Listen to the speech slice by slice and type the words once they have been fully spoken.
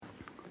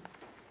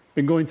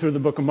Been going through the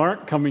book of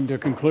Mark, coming to a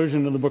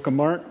conclusion of the book of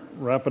Mark.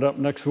 Wrap it up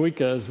next week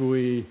as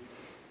we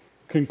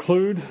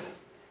conclude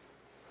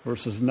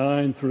verses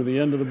 9 through the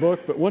end of the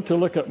book. But want to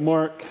look at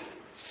Mark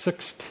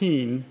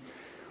 16,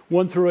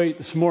 1 through 8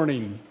 this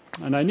morning.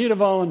 And I need a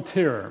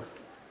volunteer.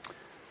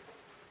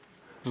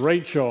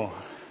 Rachel,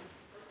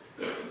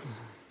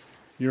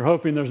 you're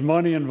hoping there's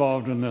money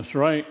involved in this,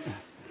 right?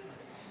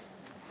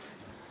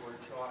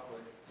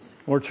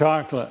 Or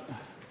chocolate.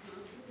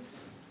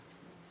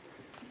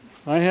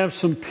 I have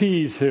some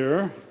peas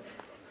here.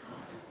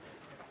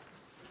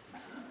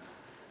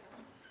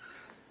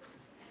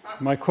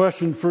 My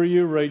question for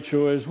you,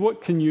 Rachel, is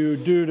what can you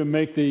do to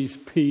make these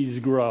peas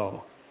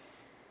grow?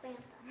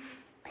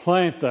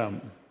 Plant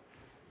them.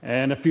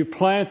 And if you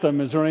plant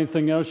them, is there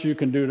anything else you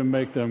can do to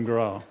make them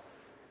grow?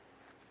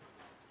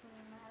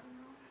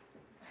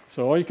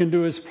 So all you can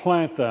do is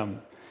plant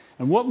them.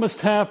 And what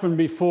must happen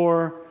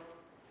before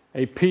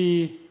a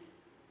pea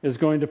is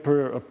going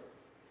to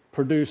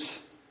produce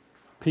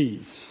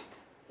peas?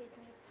 It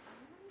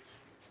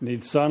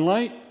needs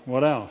sunlight.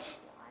 What else?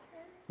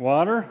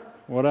 Water.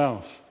 What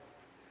else?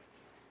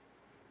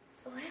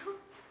 Soil.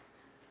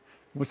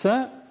 What's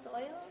that?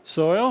 Soil.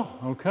 Soil?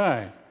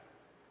 Okay.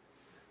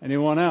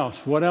 Anyone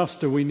else? What else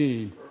do we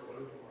need?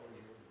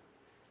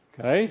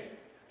 Okay.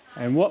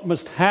 And what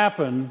must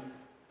happen?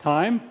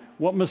 Time.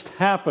 What must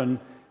happen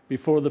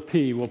before the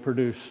pea will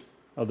produce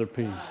other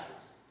peas?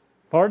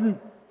 Pardon?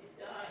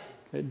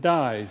 It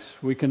dies.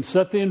 We can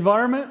set the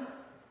environment.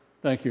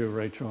 Thank you,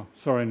 Rachel.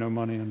 Sorry, no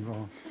money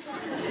involved.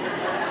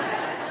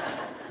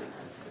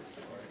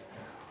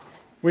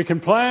 We can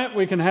plant,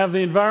 we can have the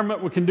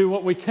environment, we can do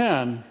what we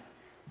can,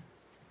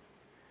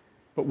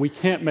 but we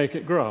can't make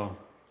it grow.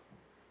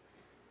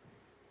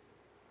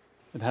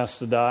 It has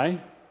to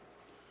die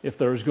if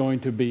there's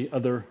going to be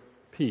other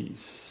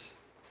peas.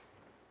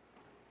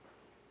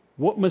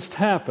 What must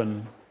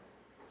happen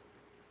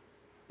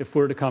if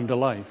we're to come to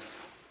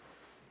life?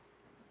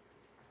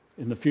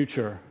 In the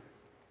future,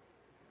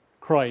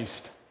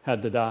 Christ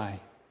had to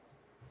die.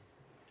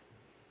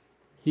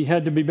 He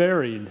had to be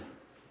buried.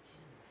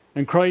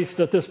 And Christ,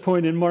 at this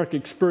point in Mark,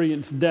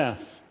 experienced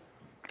death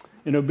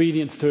in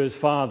obedience to his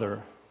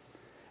Father.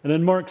 And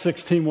in Mark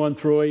 16, 1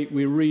 through 8,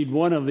 we read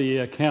one of the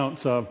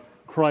accounts of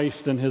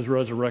Christ and his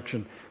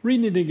resurrection.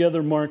 Reading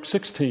together Mark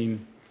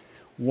 16,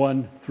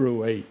 1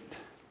 through 8.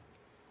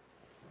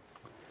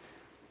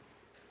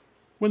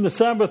 When the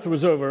Sabbath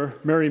was over,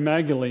 Mary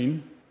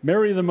Magdalene,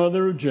 Mary the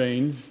mother of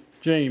James,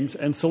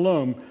 and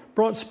Salome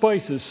brought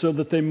spices so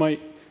that they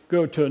might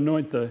go to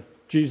anoint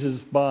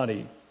Jesus'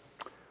 body.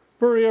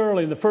 Very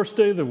early, the first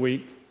day of the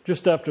week,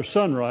 just after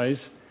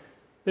sunrise,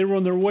 they were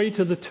on their way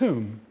to the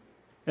tomb,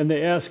 and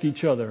they asked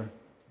each other,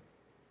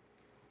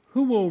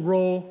 "Who will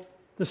roll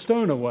the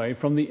stone away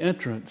from the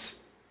entrance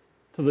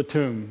to the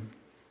tomb?"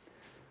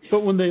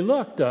 But when they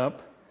looked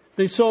up,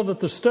 they saw that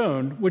the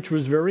stone, which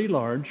was very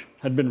large,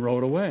 had been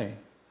rolled away.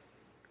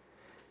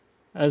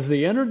 As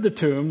they entered the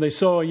tomb, they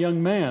saw a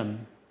young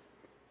man,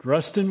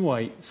 dressed in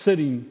white,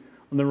 sitting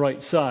on the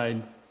right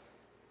side,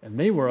 and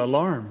they were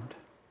alarmed.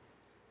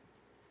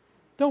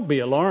 "Don't be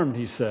alarmed,"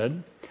 he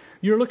said.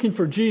 "You're looking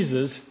for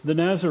Jesus, the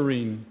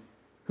Nazarene,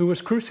 who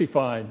was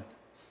crucified.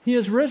 He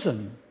has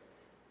risen.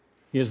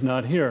 He is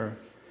not here.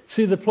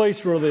 See the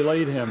place where they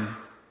laid him.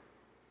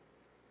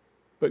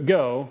 But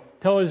go,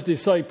 tell his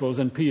disciples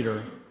and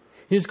Peter,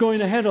 he is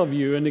going ahead of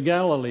you into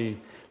Galilee.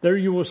 There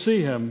you will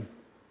see him,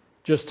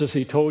 just as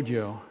he told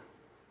you."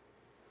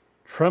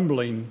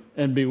 Trembling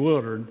and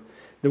bewildered,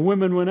 the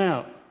women went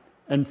out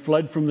and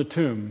fled from the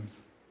tomb.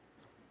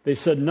 They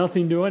said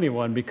nothing to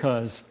anyone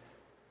because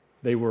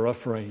they were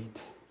afraid.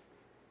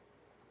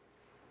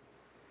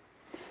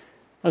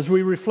 As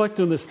we reflect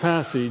on this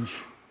passage,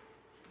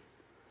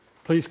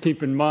 please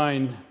keep in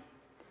mind, it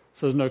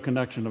says no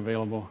connection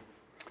available.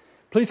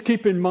 Please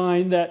keep in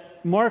mind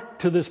that Mark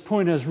to this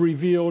point has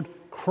revealed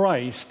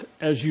Christ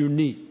as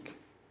unique.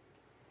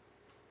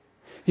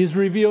 He's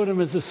revealed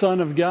him as the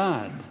Son of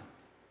God.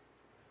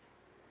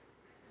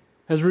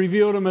 Has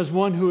revealed him as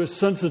one who is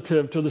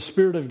sensitive to the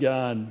Spirit of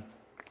God,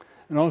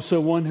 and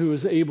also one who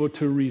is able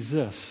to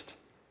resist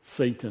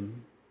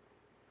Satan.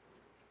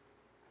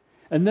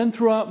 And then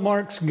throughout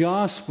Mark's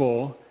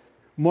gospel,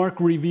 Mark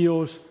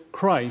reveals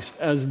Christ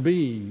as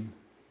being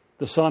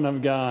the Son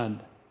of God,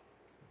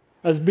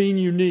 as being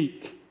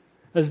unique,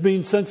 as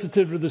being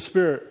sensitive to the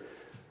Spirit,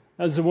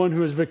 as the one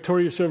who is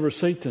victorious over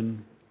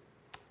Satan.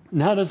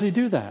 And how does he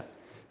do that?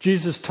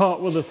 Jesus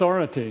taught with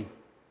authority.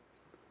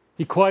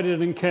 He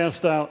quieted and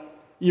cast out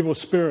evil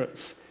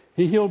spirits.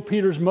 He healed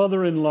Peter's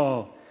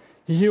mother-in-law.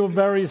 He healed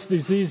various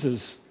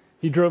diseases.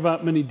 He drove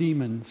out many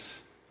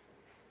demons.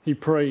 He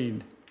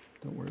prayed.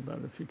 Don't worry about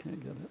it if you can't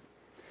get it.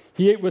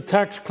 He ate with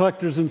tax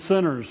collectors and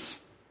sinners,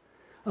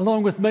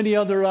 along with many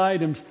other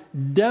items,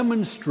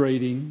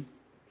 demonstrating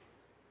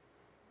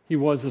he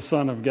was the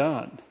Son of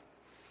God.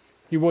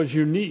 He was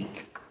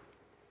unique.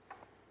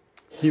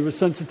 He was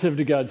sensitive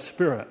to God's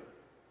Spirit.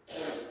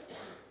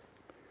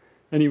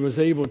 And he was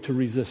able to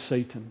resist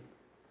Satan.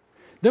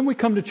 Then we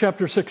come to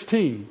chapter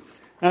 16,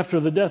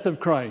 after the death of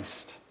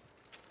Christ.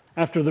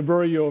 after the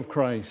burial of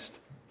Christ.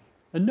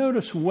 And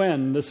notice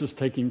when this is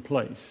taking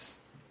place.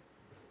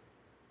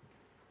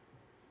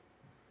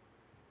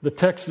 The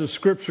text of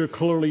Scripture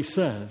clearly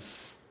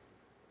says,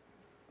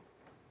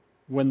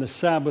 when the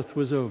Sabbath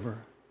was over.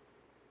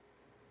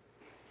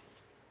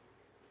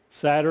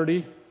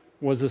 Saturday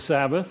was a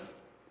Sabbath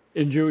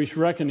in Jewish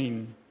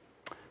reckoning,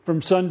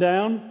 from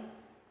sundown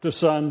to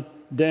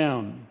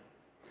sundown.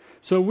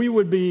 So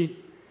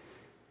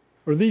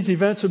these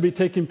events would be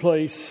taking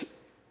place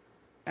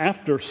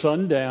after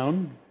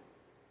sundown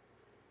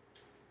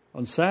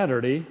on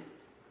Saturday,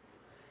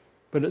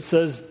 but it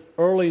says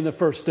early in the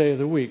first day of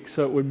the week,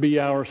 so it would be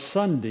our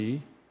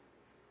Sunday,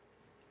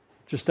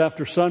 just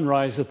after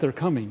sunrise, that they're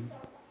coming.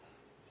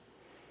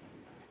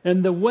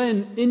 And the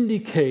when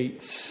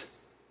indicates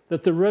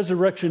that the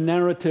resurrection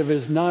narrative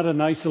is not an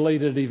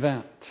isolated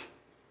event,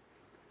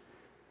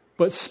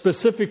 but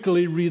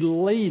specifically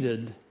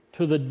related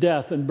to the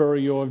death and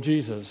burial of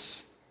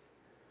Jesus.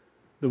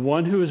 The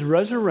one who is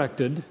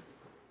resurrected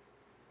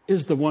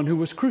is the one who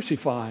was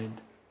crucified.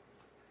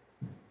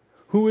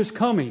 Who is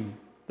coming?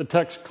 The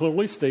text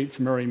clearly states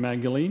Mary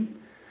Magdalene,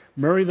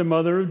 Mary the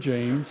mother of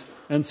James,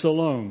 and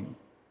Salome.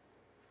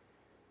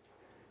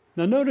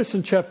 Now notice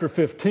in chapter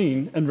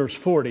 15 and verse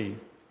 40,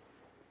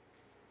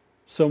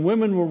 some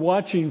women were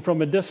watching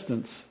from a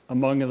distance.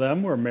 Among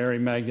them were Mary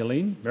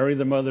Magdalene, Mary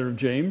the mother of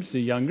James,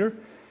 the younger,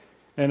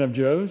 and of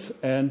Joses,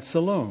 and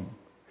Salome.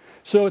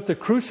 So at the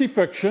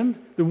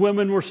crucifixion, the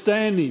women were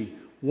standing,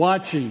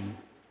 watching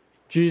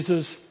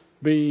Jesus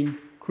being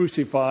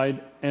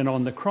crucified and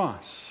on the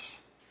cross.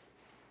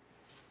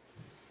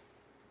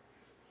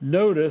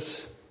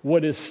 Notice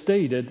what is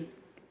stated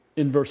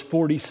in verse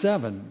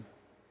 47.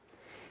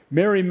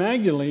 Mary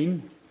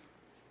Magdalene,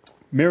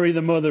 Mary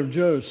the mother of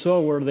Joses, saw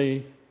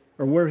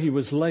where he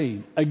was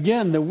laid.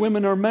 Again, the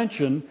women are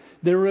mentioned.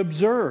 They're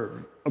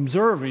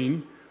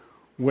observing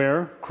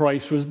where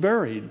Christ was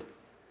buried.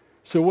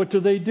 So what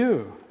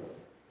do?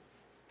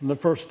 On the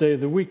first day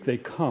of the week, they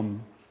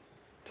come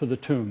to the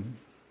tomb.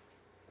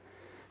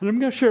 And I'm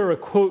going to share a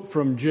quote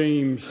from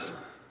James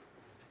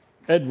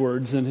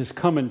Edwards in his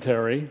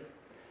commentary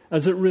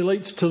as it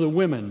relates to the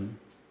women.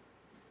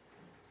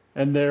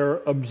 And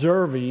they're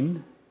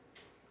observing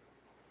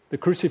the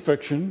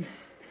crucifixion,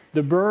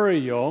 the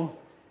burial,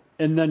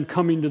 and then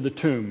coming to the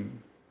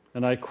tomb.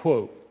 And I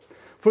quote,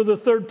 "For the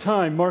third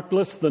time, Mark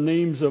lists the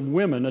names of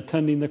women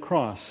attending the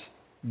cross,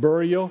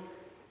 burial,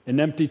 and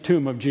empty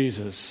tomb of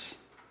Jesus.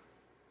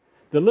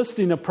 The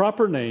listing of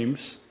proper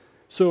names,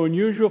 so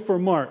unusual for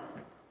Mark,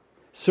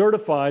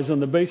 certifies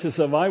on the basis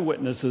of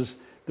eyewitnesses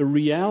the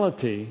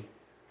reality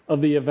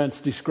of the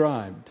events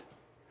described.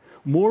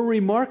 More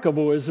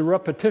remarkable is the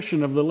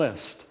repetition of the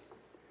list,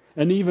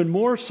 and even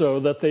more so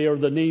that they are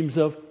the names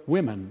of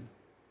women.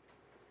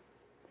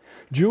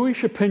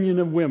 Jewish opinion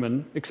of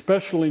women,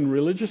 especially in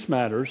religious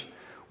matters,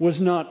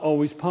 was not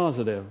always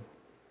positive.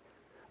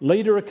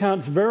 Later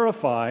accounts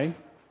verify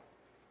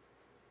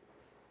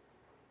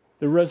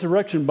the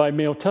resurrection by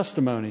male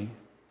testimony.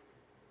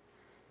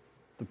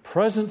 The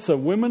presence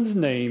of women's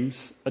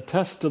names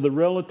attests to the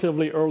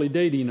relatively early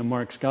dating of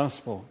Mark's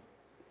gospel.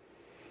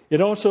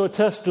 It also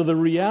attests to the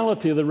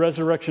reality of the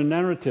resurrection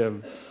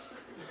narrative.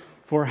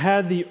 For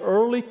had the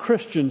early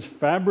Christians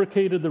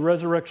fabricated the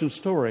resurrection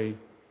story,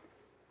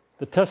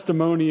 the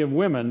testimony of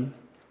women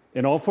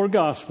in all four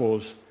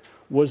Gospels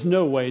was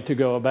no way to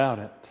go about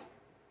it.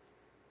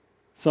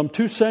 Some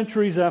 2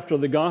 centuries after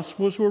the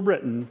Gospels were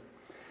written,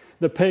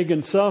 the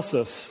pagan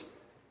Celsus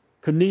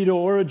could needle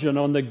origin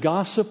on the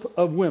gossip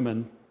of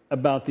women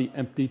about the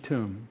empty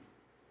tomb.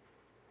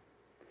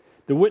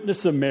 The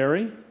witness of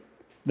Mary,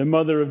 the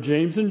mother of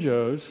James and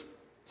Joses,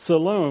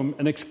 Salome,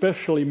 and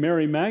especially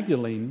Mary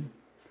Magdalene,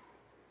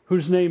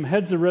 whose name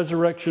heads the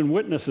resurrection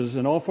witnesses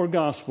in all four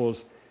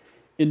Gospels,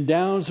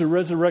 endows the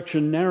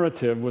resurrection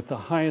narrative with the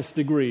highest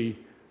degree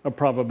of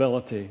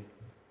probability.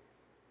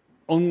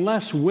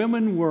 Unless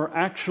women were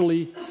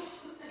actually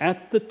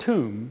at the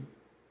tomb,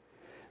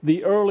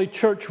 the early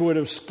church would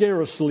have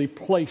scarcely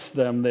placed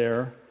them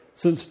there,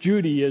 since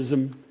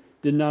Judaism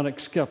did not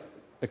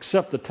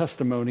accept the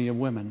testimony of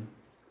women.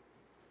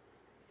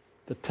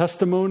 The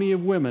testimony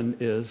of women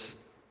is,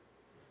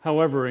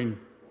 however, in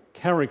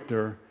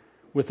character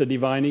with the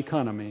divine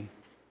economy.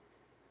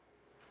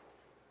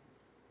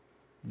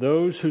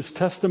 Those whose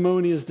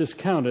testimony is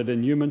discounted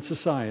in human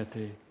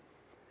society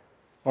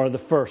are the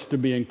first to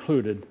be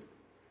included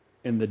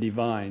in the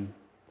divine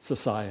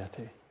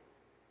society.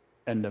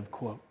 End of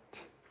quote.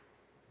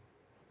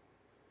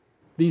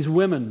 These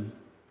women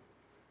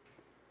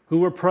who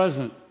were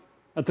present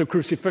at the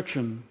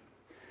crucifixion,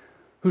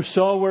 who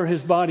saw where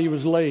his body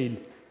was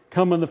laid,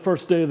 come on the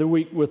first day of the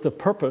week with the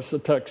purpose, the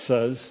text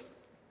says,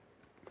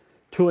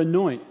 to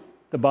anoint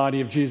the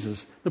body of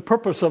Jesus. The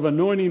purpose of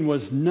anointing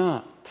was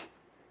not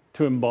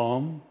to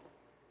embalm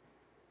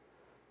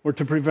or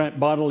to prevent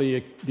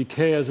bodily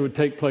decay as would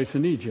take place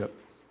in Egypt,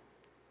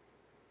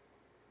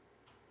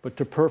 but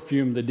to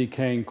perfume the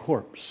decaying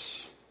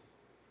corpse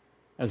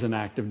as an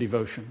act of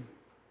devotion.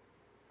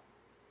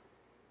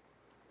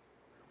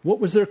 What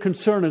was their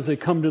concern as they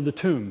come to the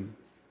tomb?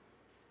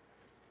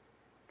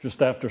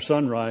 Just after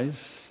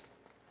sunrise,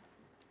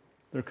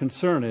 their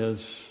concern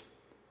is,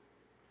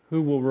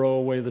 who will roll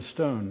away the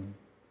stone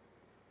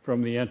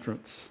from the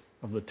entrance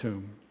of the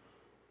tomb?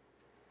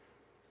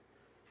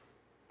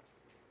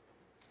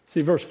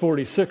 See, verse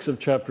 46 of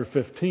chapter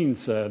 15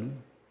 said,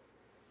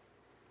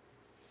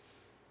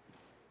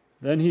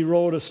 then he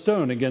rolled a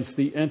stone against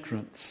the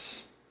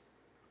entrance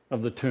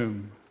of the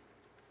tomb.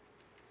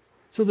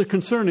 So the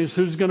concern is,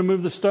 who's going to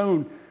move the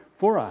stone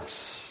for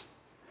us?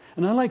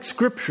 And I like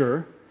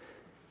Scripture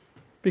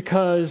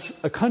because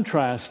a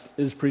contrast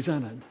is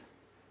presented.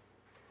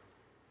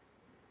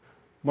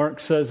 Mark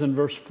says in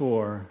verse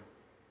 4,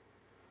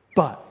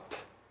 but.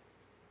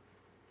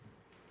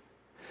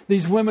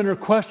 These women are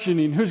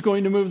questioning, who's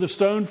going to move the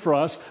stone for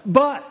us?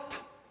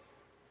 But.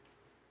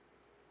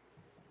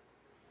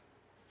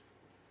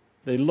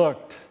 They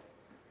looked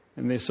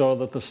and they saw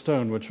that the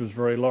stone, which was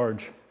very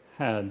large,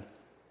 had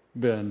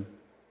been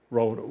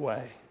rolled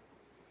away.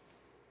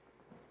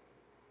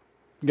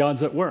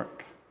 God's at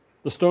work.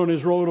 The stone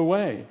is rolled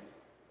away.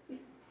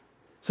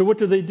 So what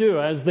do?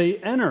 As they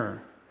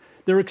enter,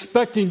 they're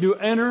expecting to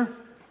enter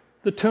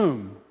the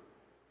tomb.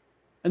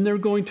 And they're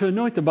going to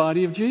anoint the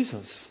body of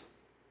Jesus.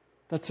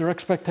 That's their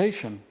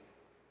expectation.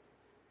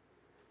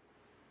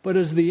 But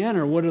as they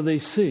enter, what do they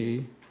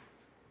see?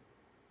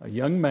 A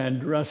young man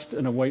dressed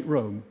in a white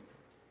robe,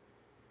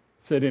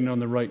 sitting on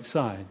the right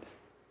side.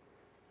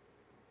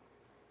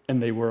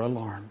 And they were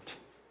alarmed.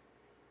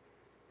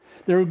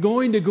 They're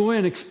going to go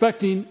in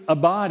expecting a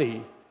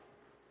body,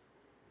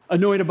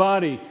 anoint a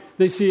body.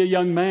 They see a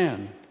young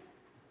man.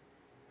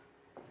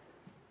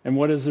 And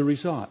what is the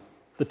result?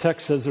 The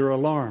text says they're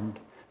alarmed.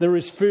 There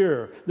is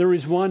fear. There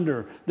is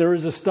wonder. There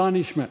is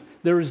astonishment.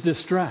 There is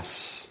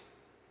distress.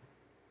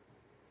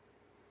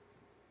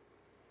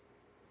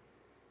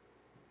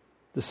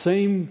 The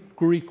same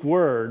Greek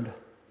word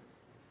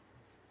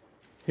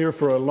here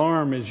for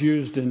alarm is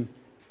used in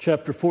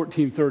chapter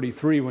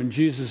 14:33 when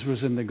Jesus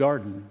was in the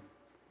garden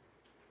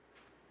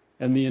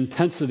and the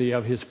intensity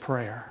of his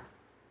prayer.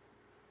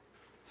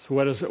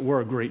 Sweat, as it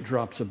were, great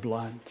drops of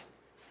blood.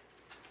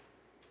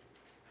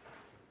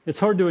 It's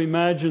hard to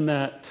imagine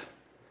that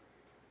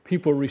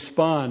people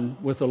respond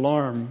with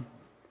alarm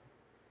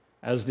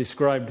as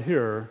described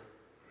here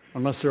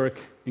unless they're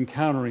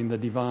encountering the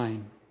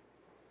divine.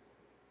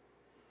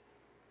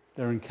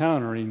 They're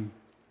encountering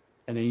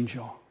an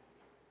angel.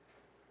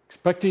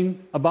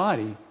 Expecting a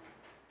body,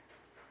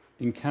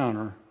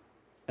 encounter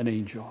an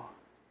angel.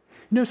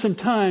 You know,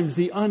 sometimes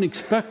the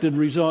unexpected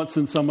results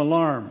in some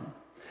alarm.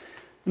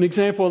 An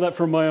example of that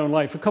from my own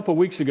life. A couple of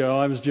weeks ago,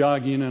 I was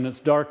jogging, and it's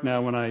dark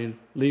now when I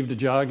leave to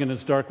jog, and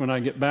it's dark when I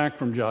get back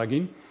from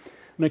jogging.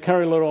 And I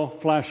carry a little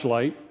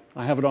flashlight.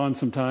 I have it on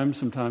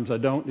sometimes I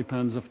don't.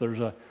 Depends if there's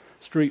a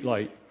street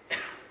light.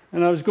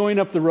 And I was going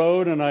up the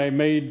road, and I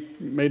made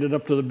it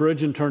up to the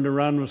bridge and turned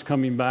around and was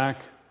coming back.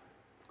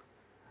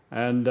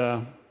 And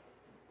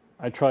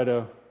I try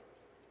to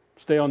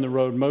stay on the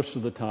road most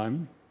of the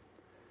time,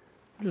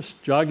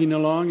 just jogging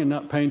along and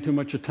not paying too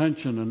much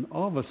attention. And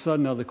all of a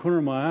sudden, out of the corner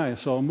of my eye, I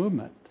saw a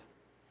movement.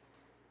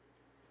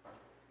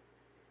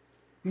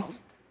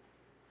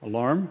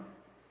 Alarm?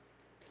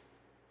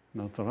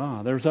 And I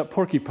thought, there's that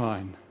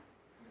porcupine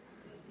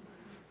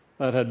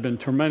that had been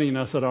tormenting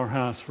us at our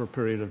house for a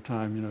period of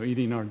time,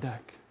 eating our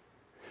deck.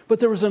 But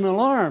there was an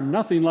alarm,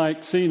 nothing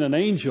like seeing an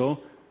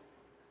angel,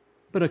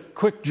 but a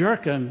quick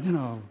jerk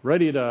and,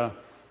 ready to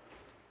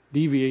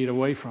deviate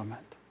away from it.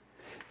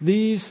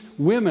 These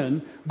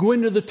women go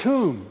into the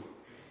tomb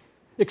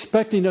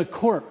expecting a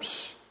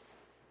corpse,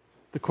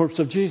 the corpse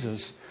of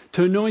Jesus,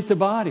 to anoint the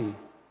body.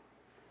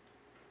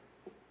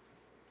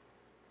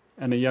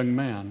 And a young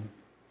man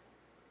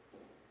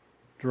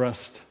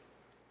dressed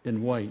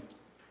in white,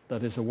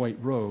 that is a white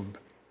robe,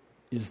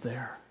 is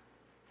there.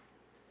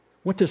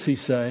 What does he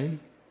say?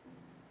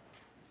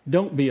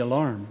 Don't be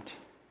alarmed.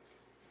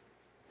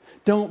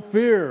 Don't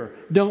fear.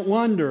 Don't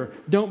wonder.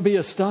 Don't be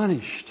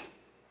astonished.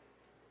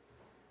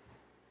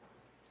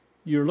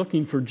 You're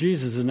looking for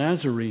Jesus, the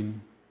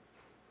Nazarene,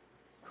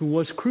 who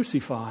was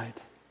crucified.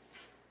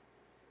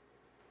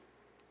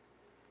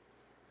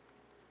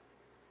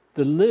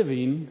 The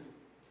living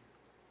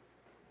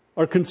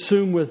are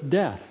consumed with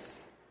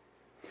death,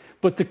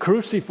 but the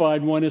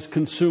crucified one is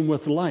consumed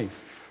with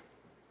life.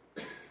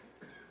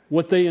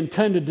 What they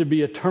intended to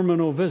be a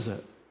terminal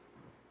visit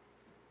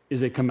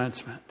is a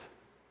commencement.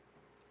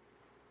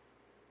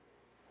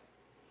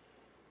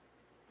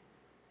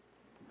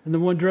 And the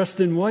one dressed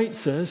in white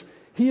says,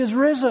 He is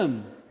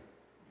risen.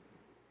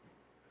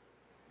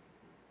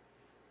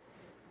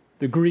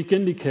 The Greek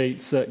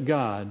indicates that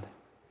God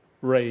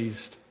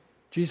raised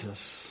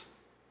Jesus.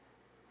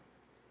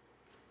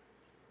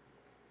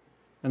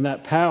 And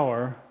that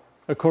power,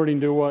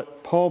 according to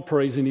what Paul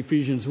prays in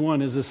Ephesians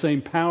 1, is the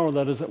same power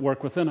that is at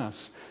work within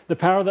us. The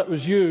power that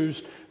was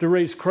used to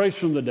raise Christ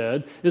from the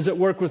dead is at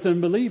work within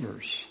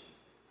believers.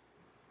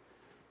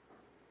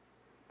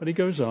 But he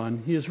goes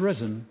on, He is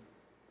risen.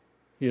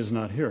 He is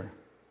not here.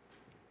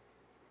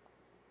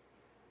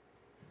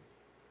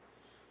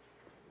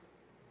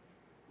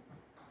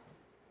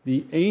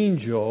 the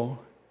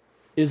angel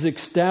is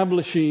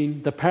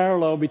establishing the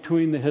parallel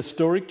between the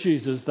historic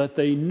Jesus that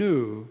they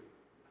knew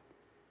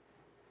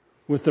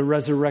with the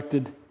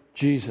resurrected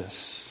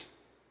Jesus.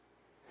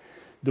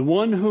 The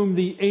one whom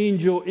the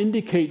angel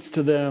indicates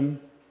to them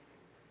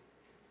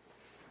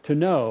to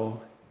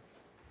know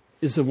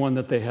is the one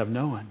that they have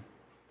known.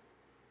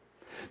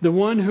 The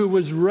one who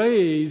was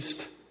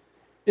raised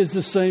is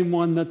the same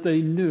one that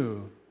they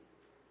knew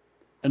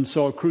and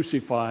saw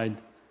crucified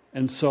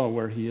and saw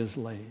where he is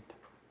laid.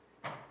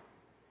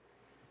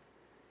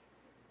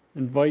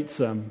 Invites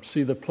them,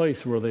 see the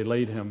place where they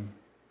laid him.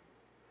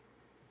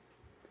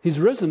 He's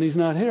risen, he's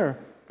not here,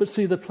 but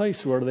see the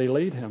place where they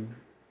laid him.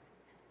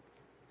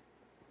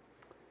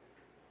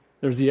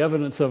 There's the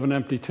evidence of an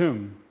empty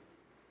tomb.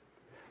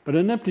 But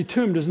an empty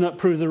tomb does not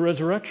prove the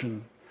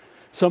resurrection.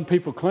 Some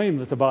people claim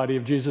that the body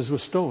of Jesus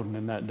was stolen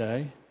in that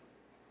day.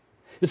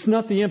 It's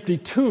not the empty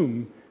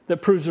tomb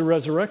that proves the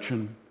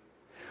resurrection,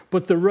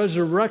 but the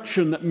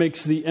resurrection that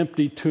makes the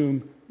empty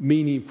tomb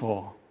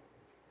meaningful.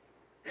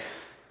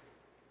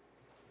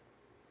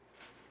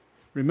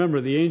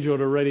 Remember, the angel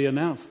had already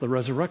announced the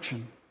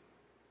resurrection.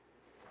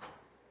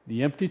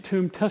 The empty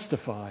tomb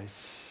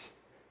testifies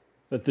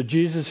that the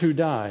Jesus who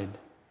died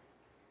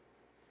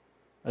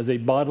as a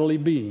bodily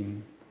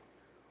being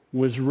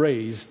was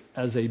raised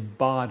as a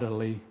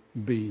bodily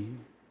being.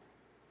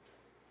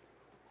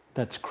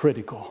 That's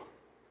critical.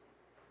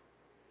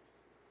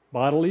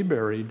 Bodily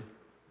buried,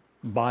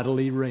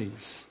 bodily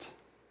raised.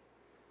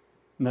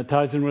 And that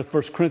ties in with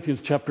 1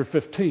 Corinthians chapter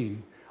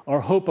 15.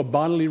 Our hope of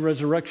bodily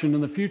resurrection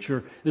in the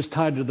future is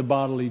tied to the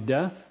bodily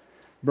death,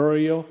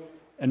 burial,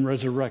 and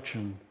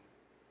resurrection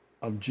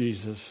of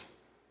Jesus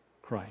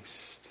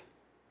Christ.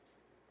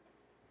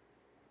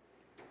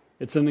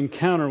 It's an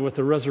encounter with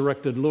the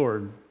resurrected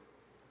Lord,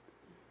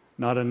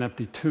 not an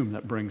empty tomb,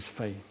 that brings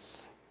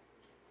faith.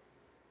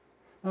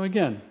 Now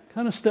again,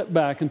 kind of step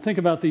back and think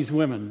about these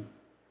women.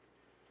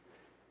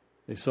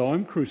 They saw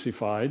him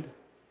crucified.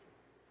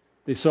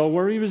 They saw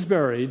where he was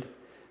buried.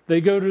 They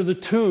go to the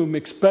tomb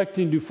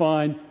expecting to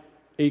find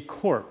a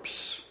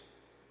corpse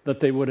that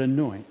they would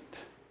anoint.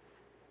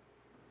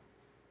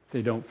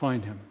 They don't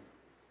find him.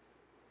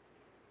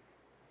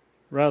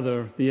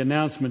 Rather, the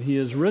announcement, he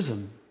is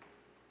risen.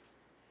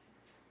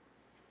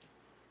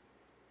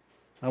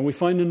 And we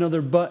find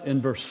another but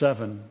in verse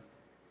 7.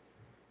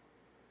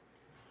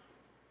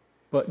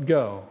 But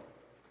go,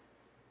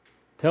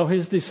 tell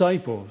his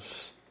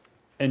disciples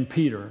and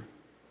Peter,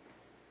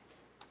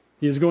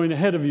 he is going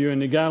ahead of you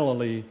into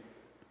Galilee.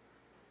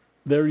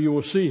 There you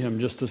will see him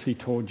just as he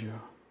told you.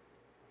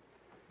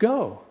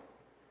 Go.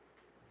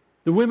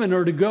 The women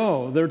are to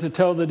go. They're to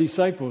tell the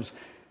disciples.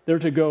 They're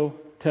to go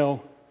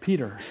tell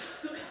Peter.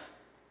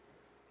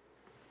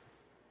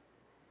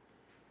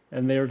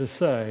 And they are to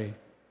say,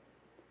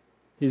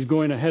 he's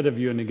going ahead of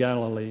you into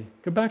Galilee.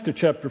 Go back to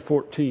chapter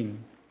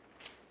 14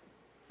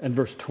 and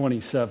verse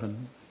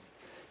 27.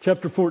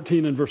 Chapter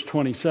 14 and verse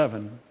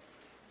 27.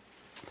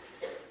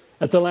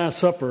 At the Last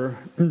Supper,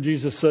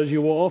 Jesus says,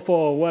 you will all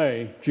fall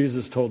away,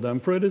 Jesus told them,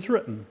 for it is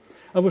written,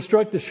 I will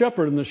strike the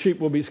shepherd and the sheep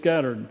will be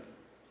scattered.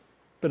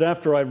 But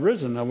after I've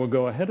risen, I will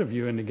go ahead of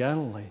you into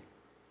Galilee.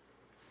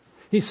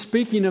 He's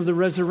speaking of the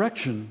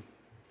resurrection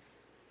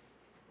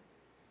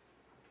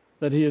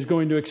that he is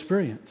going to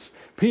experience.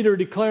 Peter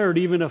declared,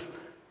 even if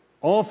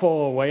all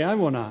fall away, I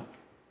will not.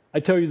 I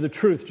tell you the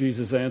truth,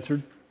 Jesus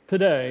answered.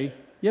 Today,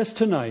 yes,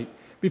 tonight,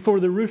 before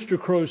the rooster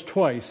crows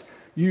twice,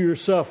 you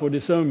yourself will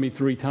disown me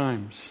 3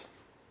 times.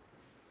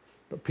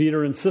 But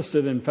Peter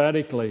insisted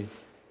emphatically,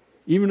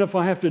 even if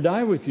I have to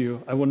die with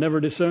you, I will never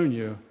disown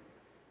you.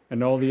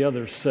 And all the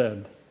others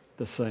said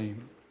the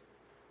same.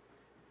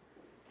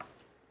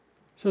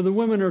 So the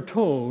women are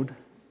told,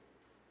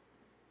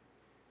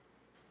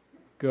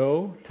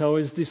 go tell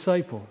his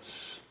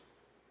disciples.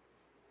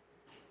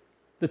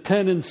 The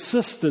 10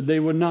 insisted they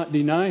would not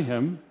deny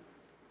him.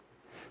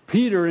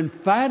 Peter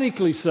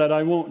emphatically said,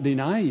 I won't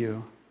deny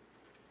you.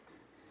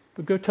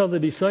 But go tell the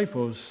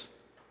disciples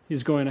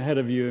he's going ahead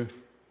of you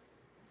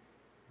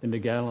into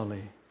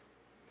Galilee.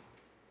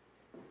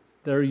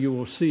 There you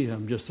will see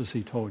him just as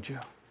he told you.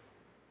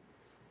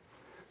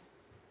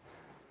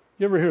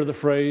 You ever hear the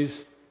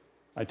phrase,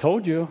 I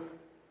told you?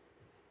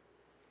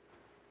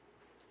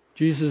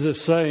 Jesus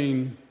is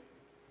saying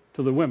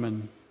to the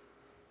women,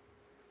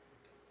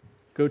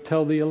 go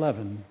tell the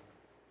 11.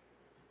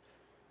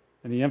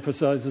 And he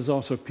emphasizes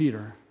also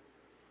Peter.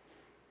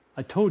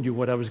 I told you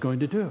what I was going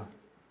to do.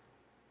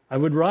 I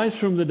would rise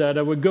from the dead.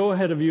 I would go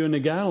ahead of you into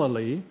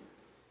Galilee.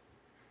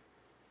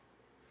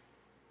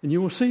 And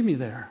you will see me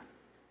there.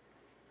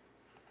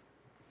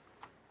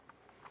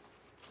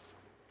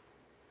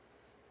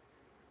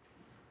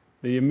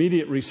 The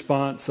immediate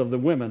response of the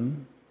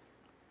women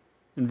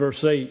in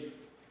verse 8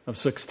 of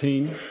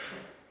 16,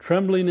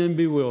 trembling and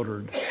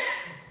bewildered.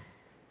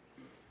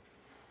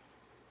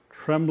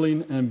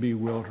 Trembling and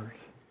bewildered.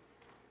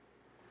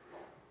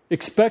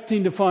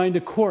 Expecting to find a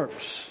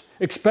corpse.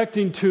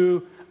 Expecting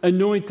to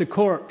anoint the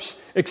corpse.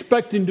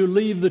 Expecting to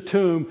leave the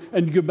tomb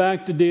and go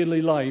back to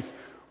daily life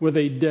with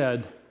a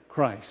dead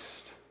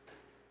Christ.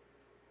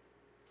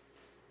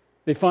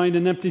 They find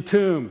an empty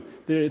tomb.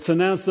 It's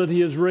announced that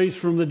he is raised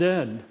from the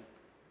dead.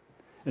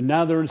 And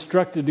now they're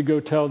instructed to go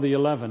tell the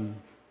 11.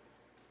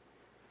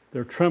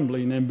 They're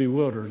trembling and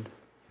bewildered.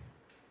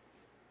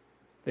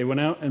 They went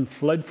out and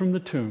fled from the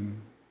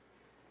tomb.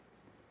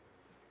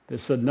 They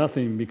said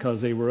nothing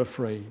because they were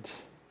afraid.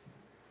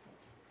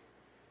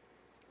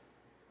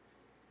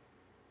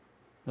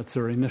 That's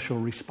their initial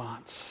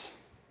response.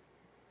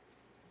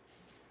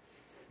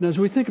 Now, as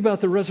we think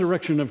about the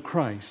resurrection of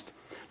Christ,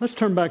 let's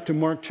turn back to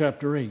Mark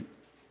chapter 8.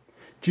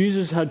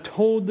 Jesus had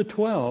told the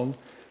 12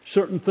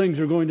 certain things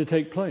are going to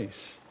take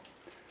place.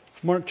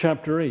 Mark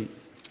chapter 8,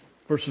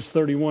 verses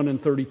 31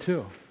 and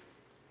 32.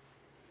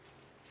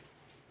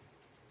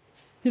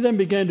 He then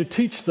began to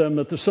teach them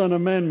that the Son of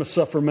Man must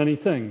suffer many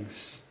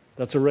things.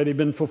 That's already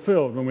been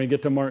fulfilled when we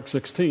get to Mark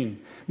 16.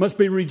 Must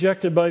be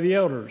rejected by the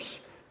elders,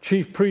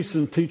 chief priests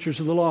and teachers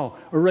of the law.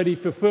 Already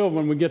fulfilled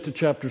when we get to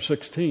chapter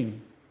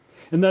 16.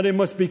 And that he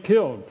must be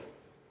killed.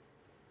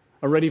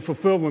 Already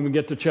fulfilled when we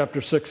get to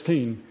chapter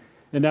 16.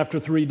 And after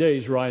 3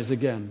 days rise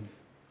again.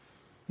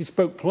 He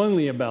spoke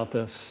plainly about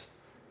this.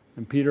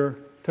 And Peter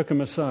took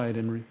him aside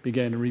and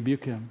began to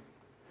rebuke him.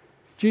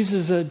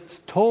 Jesus had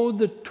told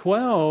the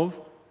 12,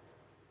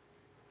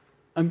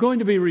 I'm going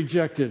to be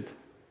rejected.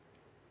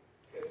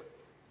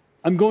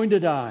 I'm going to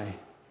die.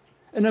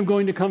 And I'm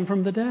going to come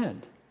from the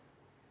dead.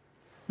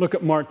 Look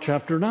at Mark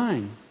chapter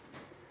 9,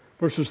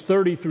 verses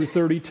 30 through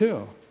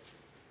 32.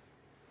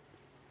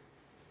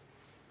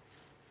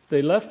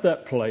 They left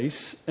that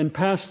place and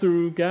passed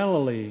through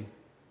Galilee.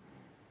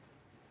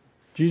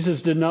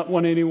 Jesus did not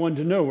want anyone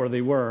to know where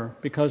they were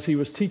because he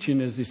was teaching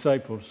his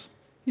disciples.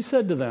 He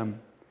said to them,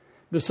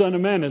 the Son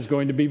of Man is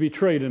going to be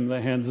betrayed into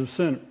the hands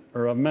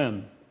of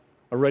men.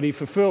 Already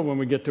fulfilled when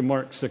we get to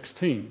Mark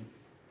 16.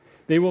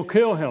 They will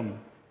kill him.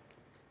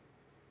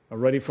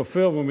 Already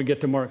fulfilled when we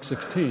get to Mark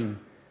 16.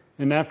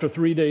 And after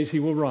 3 days he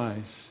will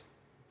rise.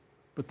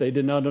 But they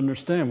did not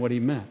understand what he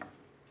meant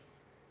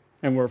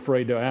and were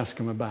afraid to ask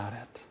him about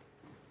it.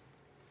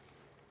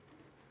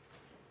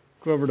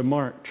 Go over to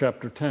Mark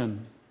chapter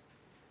 10,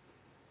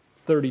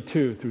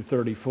 32 through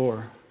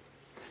 34.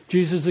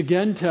 Jesus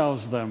again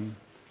tells them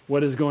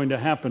what is going to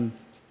happen,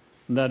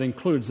 and that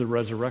includes the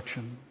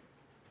resurrection.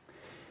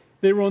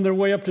 They were on their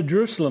way up to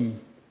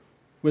Jerusalem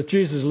with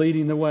Jesus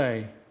leading the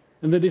way,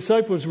 and the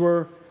disciples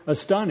were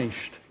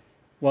astonished,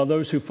 while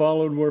those who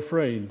followed were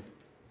afraid.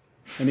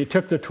 And he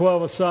took the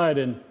 12 aside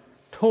and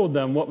told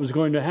them what was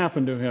going to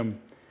happen to him.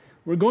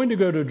 We're going to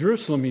go to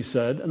Jerusalem, he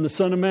said, and the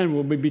Son of Man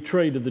will be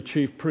betrayed to the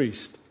chief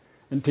priest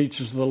and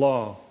teachers of the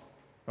law,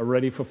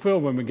 already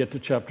fulfilled when we get to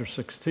chapter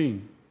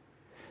 16.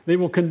 They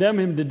will condemn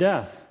him to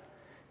death,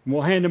 and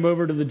will hand him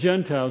over to the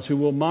Gentiles, who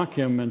will mock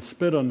him and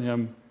spit on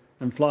him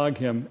and flog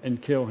him and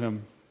kill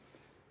him.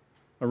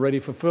 Already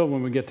fulfilled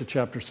when we get to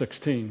chapter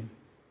 16.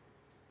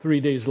 3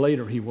 days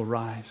later, he will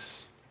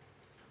rise.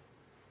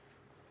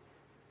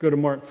 Go to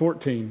Mark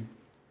 14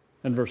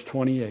 and verse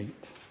 28.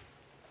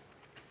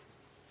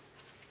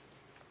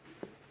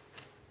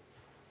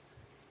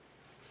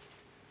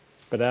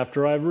 But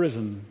after I've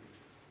risen,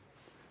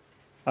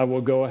 I will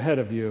go ahead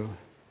of you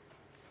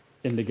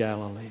into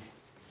Galilee.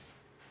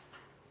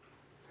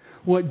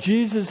 What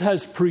Jesus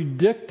has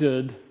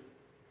predicted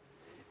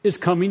is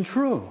coming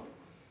true.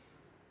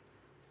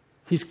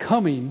 He's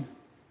coming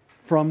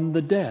from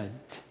the dead.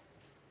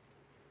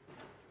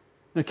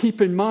 Now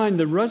keep in mind,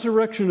 the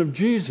resurrection of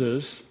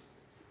Jesus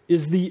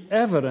is the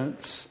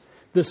evidence,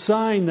 the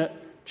sign that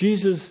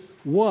Jesus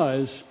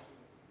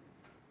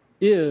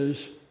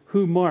is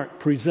who Mark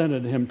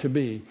presented him to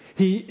be.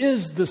 He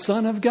is the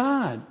Son of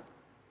God.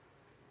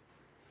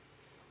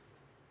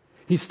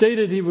 He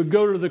stated he would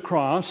go to the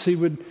cross, he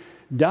would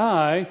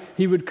die,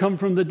 he would come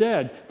from the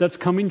dead. That's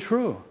coming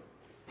true.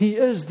 He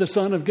is the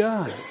Son of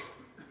God.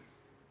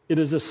 It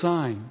is a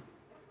sign.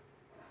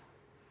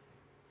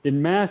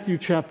 In Matthew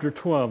chapter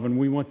 12, and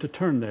we want to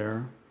turn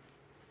there,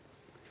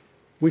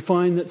 we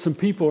find that some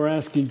people are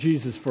asking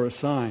Jesus for a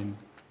sign.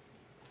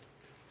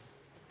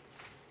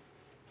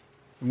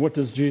 And what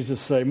does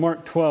Jesus say?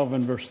 Mark 12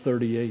 and verse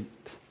 38.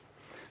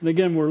 And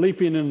again, we're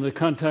leaping into the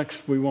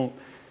context. We won't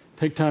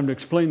take time to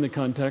explain the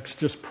context.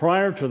 Just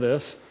prior to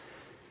this,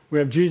 we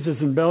have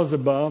Jesus and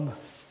Beelzebub.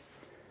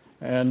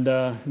 And,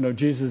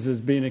 Jesus is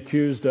being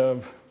accused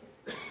of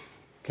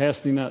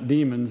casting out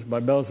demons by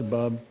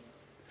Beelzebub.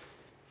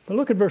 But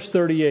look at verse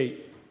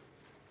 38.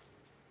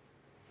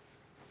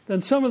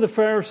 Then some of the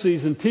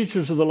Pharisees and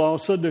teachers of the law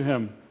said to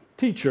him,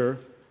 Teacher,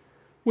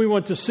 we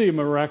want to see a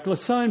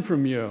miraculous sign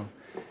from you.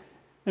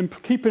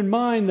 And keep in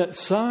mind that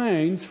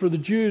signs for the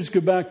Jews go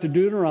back to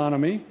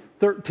Deuteronomy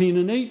 13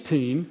 and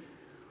 18.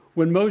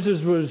 When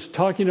Moses was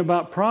talking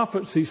about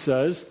prophets, he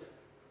says,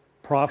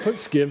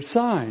 prophets give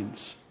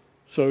signs.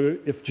 So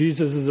if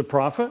Jesus is a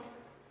prophet,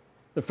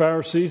 the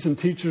Pharisees and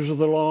teachers of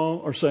the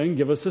law are saying,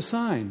 give us a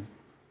sign.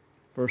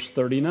 Verse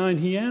 39,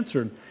 he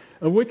answered,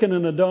 a wicked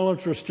and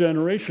idolatrous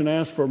generation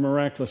asks for a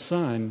miraculous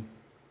sign,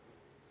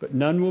 but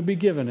none will be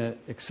given it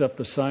except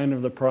the sign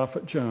of the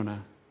prophet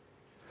Jonah.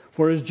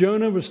 For as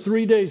Jonah was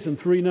 3 days and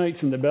 3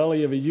 nights in the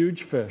belly of a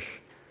huge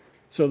fish,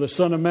 So the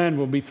Son of Man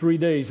will be 3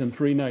 days and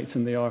 3 nights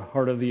in the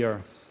heart of the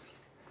earth.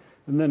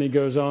 And then he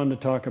goes on to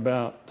talk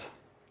about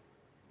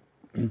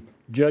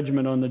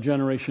judgment on the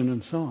generation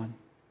and so on.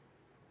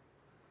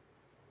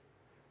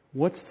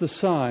 What's the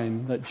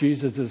sign that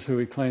Jesus is who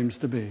he claims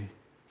to be?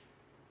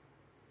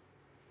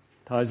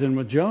 Ties in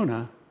with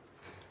Jonah.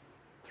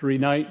 3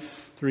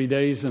 nights, 3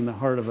 days in the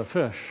heart of a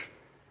fish.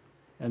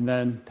 And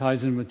then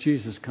ties in with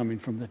Jesus coming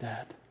from the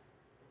dead.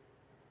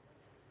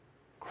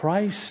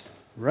 Christ's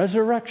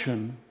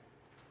resurrection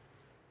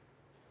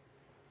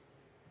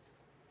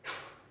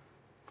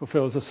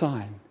fulfills a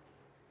sign.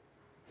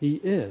 He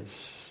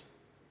is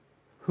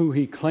who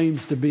he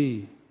claims to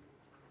be.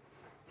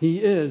 He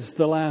is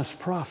the last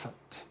prophet.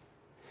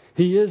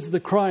 He is the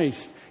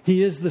Christ.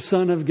 He is the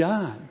Son of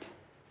God.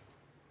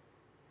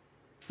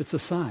 It's a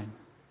sign.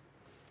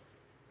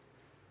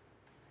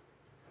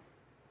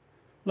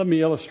 Let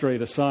me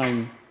illustrate a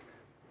sign.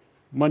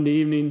 Monday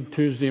evening,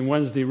 Tuesday and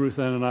Wednesday, Ruth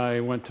Ann and I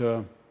went to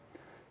a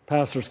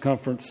pastor's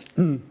conference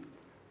in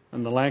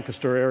the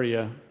Lancaster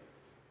area.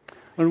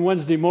 On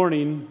Wednesday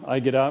morning, I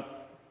get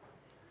up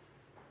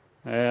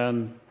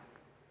and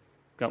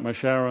got my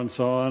shower and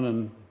so on,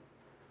 and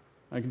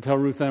I can tell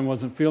Ruth Ann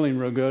wasn't feeling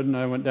real good, and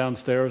I went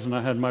downstairs and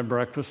I had my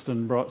breakfast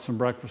and brought some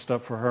breakfast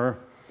up for her.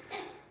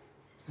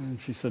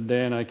 And she said,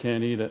 Dan, I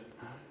can't eat it.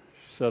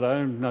 She said,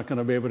 I'm not going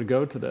to be able to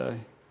go today.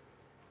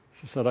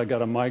 She said, I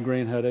got a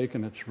migraine headache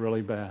and it's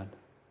really bad.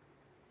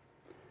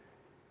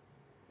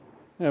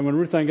 And when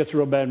Ruth Ann gets a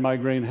real bad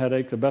migraine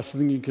headache, the best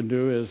thing you can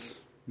do is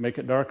make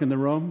it dark in the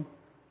room,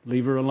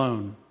 leave her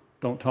alone.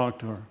 Don't talk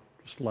to her.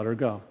 Just let her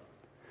go.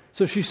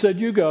 So she said,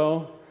 you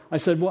go. I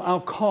said, well,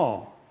 I'll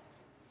call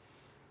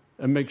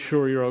and make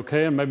sure you're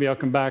okay, and maybe I'll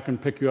come back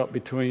and pick you up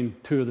between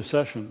 2 of the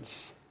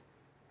sessions.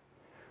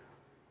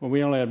 Well,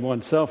 we only had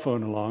one cell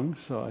phone along,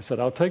 so I said,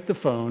 I'll take the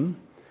phone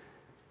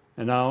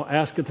and I'll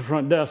ask at the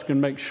front desk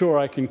and make sure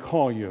I can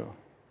call you.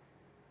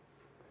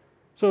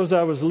 So as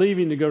I was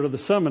leaving to go to the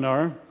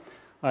seminar,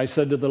 I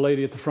said to the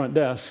lady at the front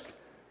desk,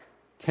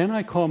 can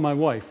I call my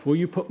wife? Will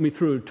you put me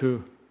through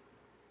to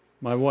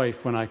my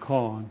wife when I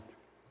call? And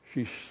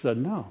she said,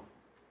 no.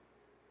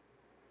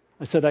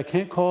 I said, I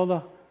can't call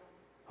the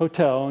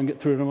hotel and get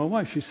through to my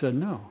wife. She said,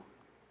 no.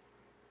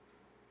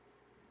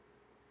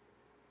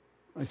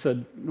 I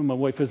said, no, my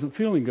wife isn't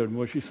feeling good.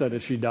 Well, she said,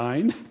 is she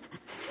dying?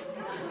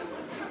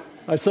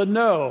 I said,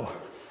 no.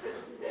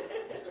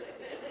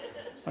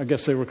 I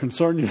guess they were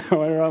concerned,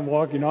 I'm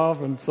walking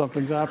off and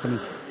something's happening.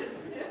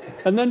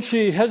 And then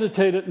she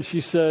hesitated and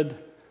she said,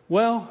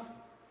 well,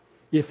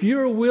 if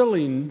you're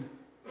willing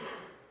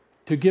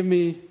to give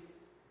me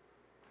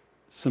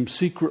some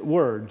secret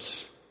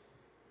words,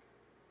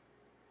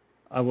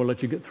 I will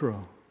let you get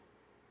through.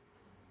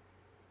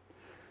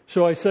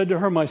 So I said to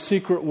her, my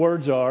secret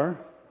words are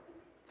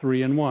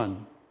 3 in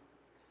 1.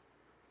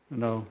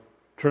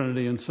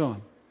 Trinity and so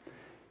on.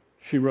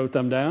 She wrote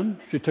them down.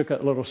 She took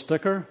that little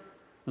sticker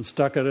and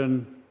stuck it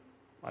in,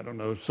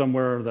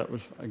 somewhere that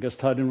was,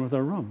 tied in with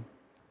our room.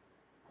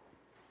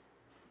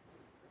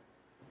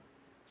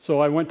 So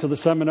I went to the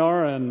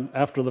seminar, and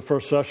after the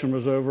first session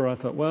was over, I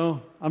thought,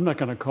 well, I'm not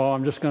going to call.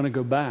 I'm just going to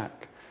go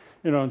back,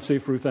 and see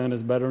if Ruth Ann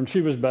is better. And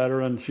she was better,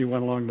 and she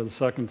went along to the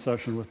second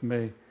session with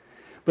me.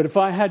 But if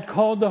I had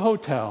called the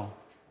hotel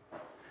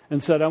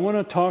and said, I want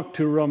to talk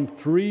to room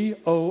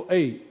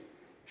 308,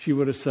 she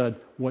would have said,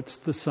 what's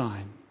the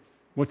sign?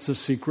 What's the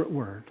secret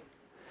word?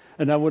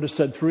 And I would have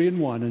said 3 in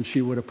 1, and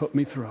she would have put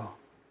me through.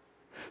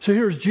 So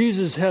here's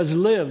Jesus has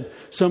lived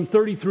some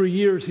 33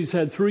 years. He's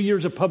had 3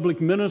 years of public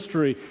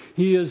ministry.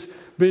 He has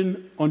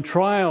been on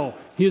trial.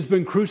 He has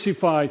been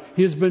crucified.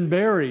 He has been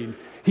buried.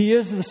 He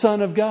is the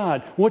Son of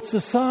God. What's the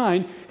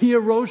sign? He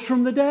arose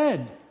from the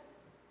dead.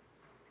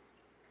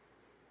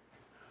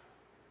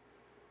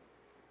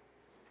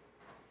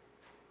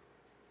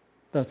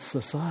 That's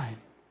the sign.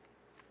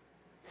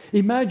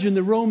 Imagine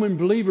the Roman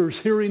believers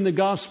hearing the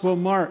Gospel of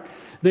Mark.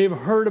 They've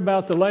heard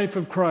about the life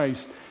of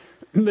Christ.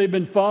 They've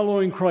been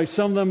following Christ.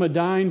 Some of them are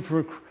dying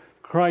for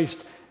Christ.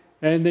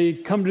 And they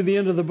come to the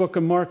end of the book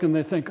of Mark and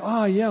they think,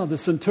 the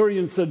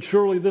centurion said,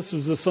 surely this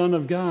is the Son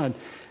of God.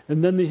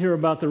 And then they hear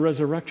about the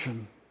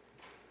resurrection,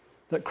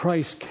 that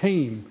Christ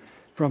came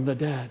from the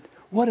dead.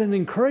 What an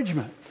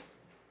encouragement.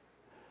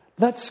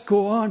 Let's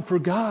go on for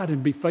God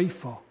and be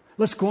faithful.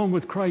 Let's go on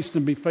with Christ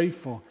and be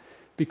faithful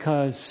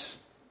because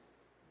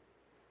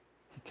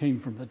He came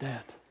from the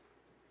dead.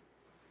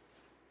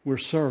 We're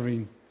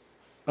serving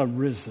a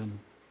risen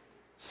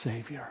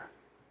Savior.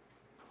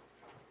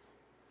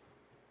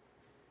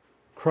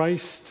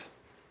 Christ,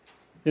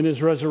 in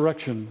His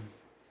resurrection,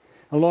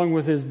 along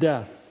with His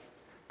death,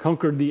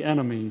 conquered the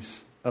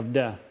enemies of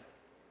death,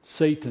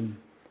 Satan,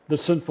 the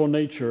sinful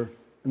nature,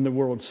 and the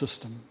world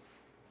system.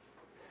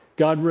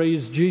 God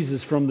raised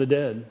Jesus from the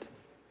dead.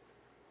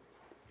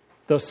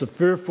 Thus the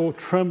fearful,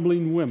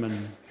 trembling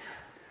women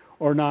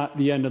are not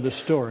the end of the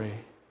story.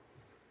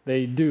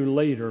 They do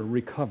later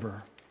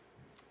recover,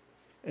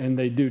 and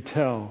they do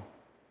tell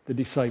the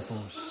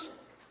disciples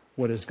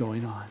what is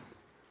going on.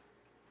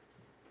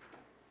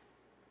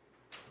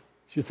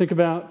 As you think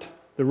about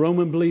the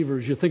Roman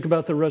believers, you think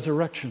about the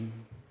resurrection.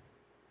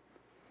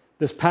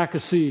 This pack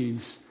of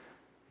seeds,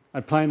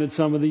 I planted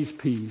some of these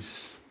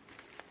peas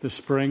this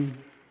spring,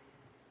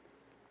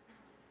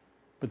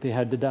 but they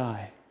had to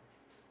die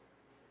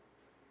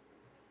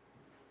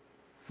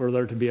for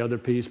there to be other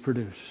peas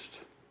produced.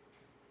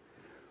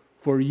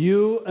 For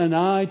you and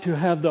I to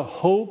have the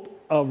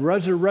hope of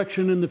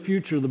resurrection in the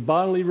future, the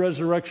bodily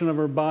resurrection of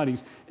our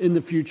bodies in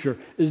the future,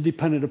 is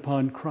dependent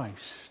upon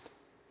Christ.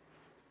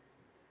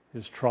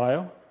 His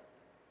trial,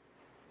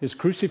 His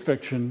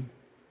crucifixion,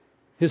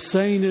 His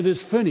saying it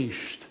is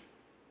finished.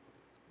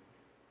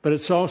 But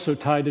it's also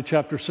tied to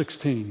chapter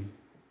 16.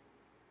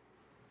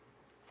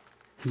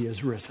 He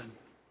is risen.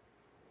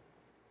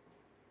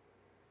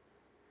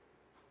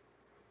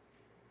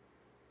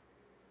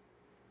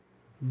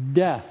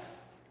 Death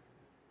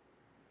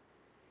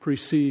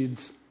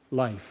precedes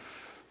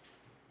life.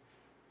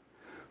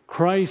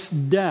 Christ's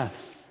death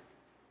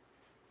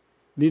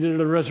needed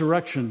a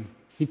resurrection.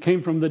 He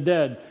came from the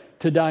dead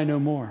to die no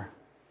more.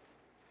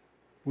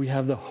 We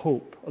have the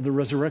hope of the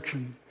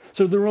resurrection.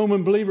 So the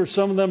Roman believers,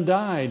 some of them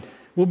died,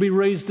 will be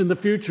raised in the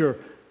future.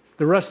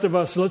 The rest of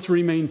us, let's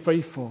remain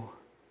faithful.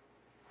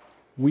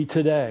 We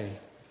today,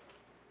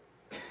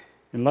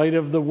 in light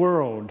of the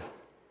world,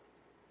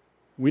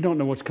 we don't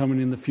know what's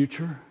coming in the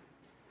future,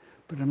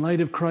 but in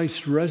light of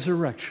Christ's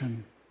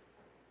resurrection,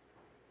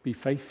 be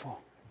faithful.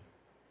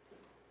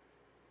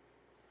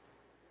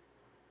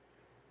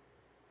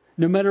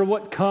 No matter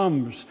what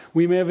comes,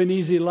 we may have an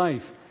easy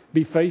life.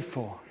 Be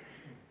faithful.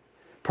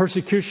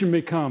 Persecution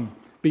may come.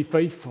 Be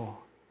faithful.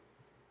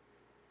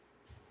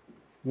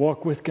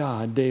 Walk with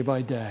God day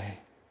by day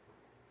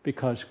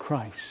because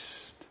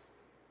Christ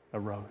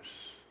arose.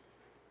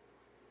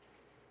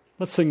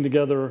 Let's sing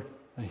together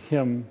a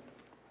hymn.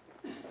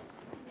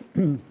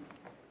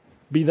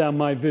 Be Thou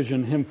My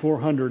Vision, hymn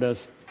 400,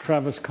 as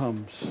Travis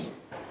comes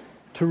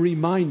to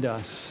remind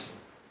us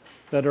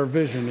that our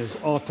vision is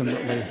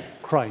ultimately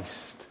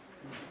Christ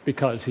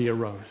because He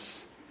arose.